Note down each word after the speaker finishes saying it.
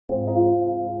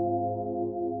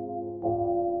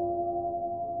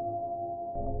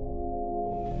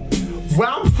Where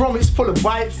I'm from, it's full of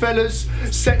white fellas.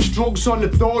 Sex, drugs on the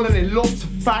dole and they love to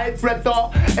fight,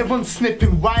 brother. Everyone's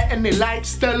sniffing white and they like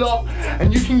Stella.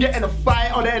 And you can get in a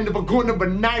fight on the end of a gun or a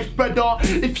knife, brother.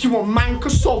 If you want mank or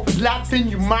soft lad, then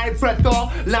you might, brother.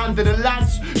 Land of the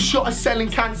lads, shot and selling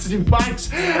cancers in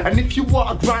bags. And if you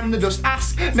want a grand, then just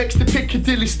ask. Next to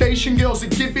Piccadilly Station, girls are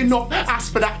giving up.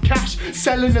 Ask for that cash,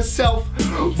 selling herself,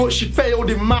 but she failed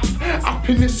in math.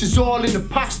 Happiness is all in the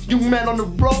past. Young men on the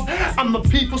road, and my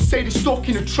people say they're stuck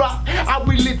in a trap. How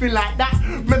we living like that?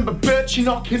 Remember Birchie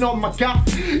knocking on my gaff.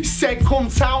 He said, come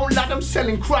town lad, I'm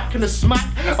selling crack and a smack.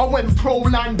 I went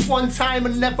pro-land one time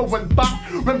and never went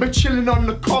back. Remember chilling on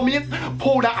the commune,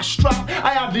 pulled out a strap.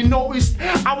 I hardly noticed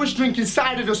I was drinking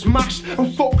cider just mashed.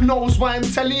 And fuck knows why I'm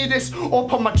telling you this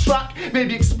up on my track.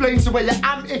 Maybe explains the way I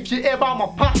am if you hear about my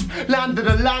past. Land of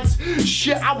the lads,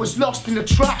 shit, I was lost in the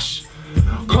trash.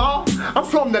 I'm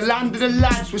from the land of the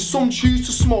lads, where some choose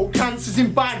to smoke cancers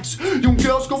in bags. Young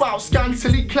girls go out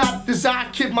scantily clad. There's our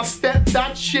kid, my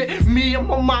stepdad, shit, me and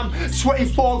my mum.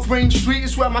 24 Grange Street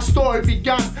is where my story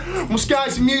began. Most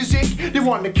guys in music, they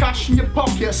want the cash in your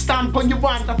pocket, a stamp on your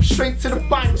hand, up straight to the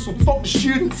bank. So fuck the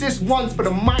students, this one's for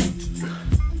the mind.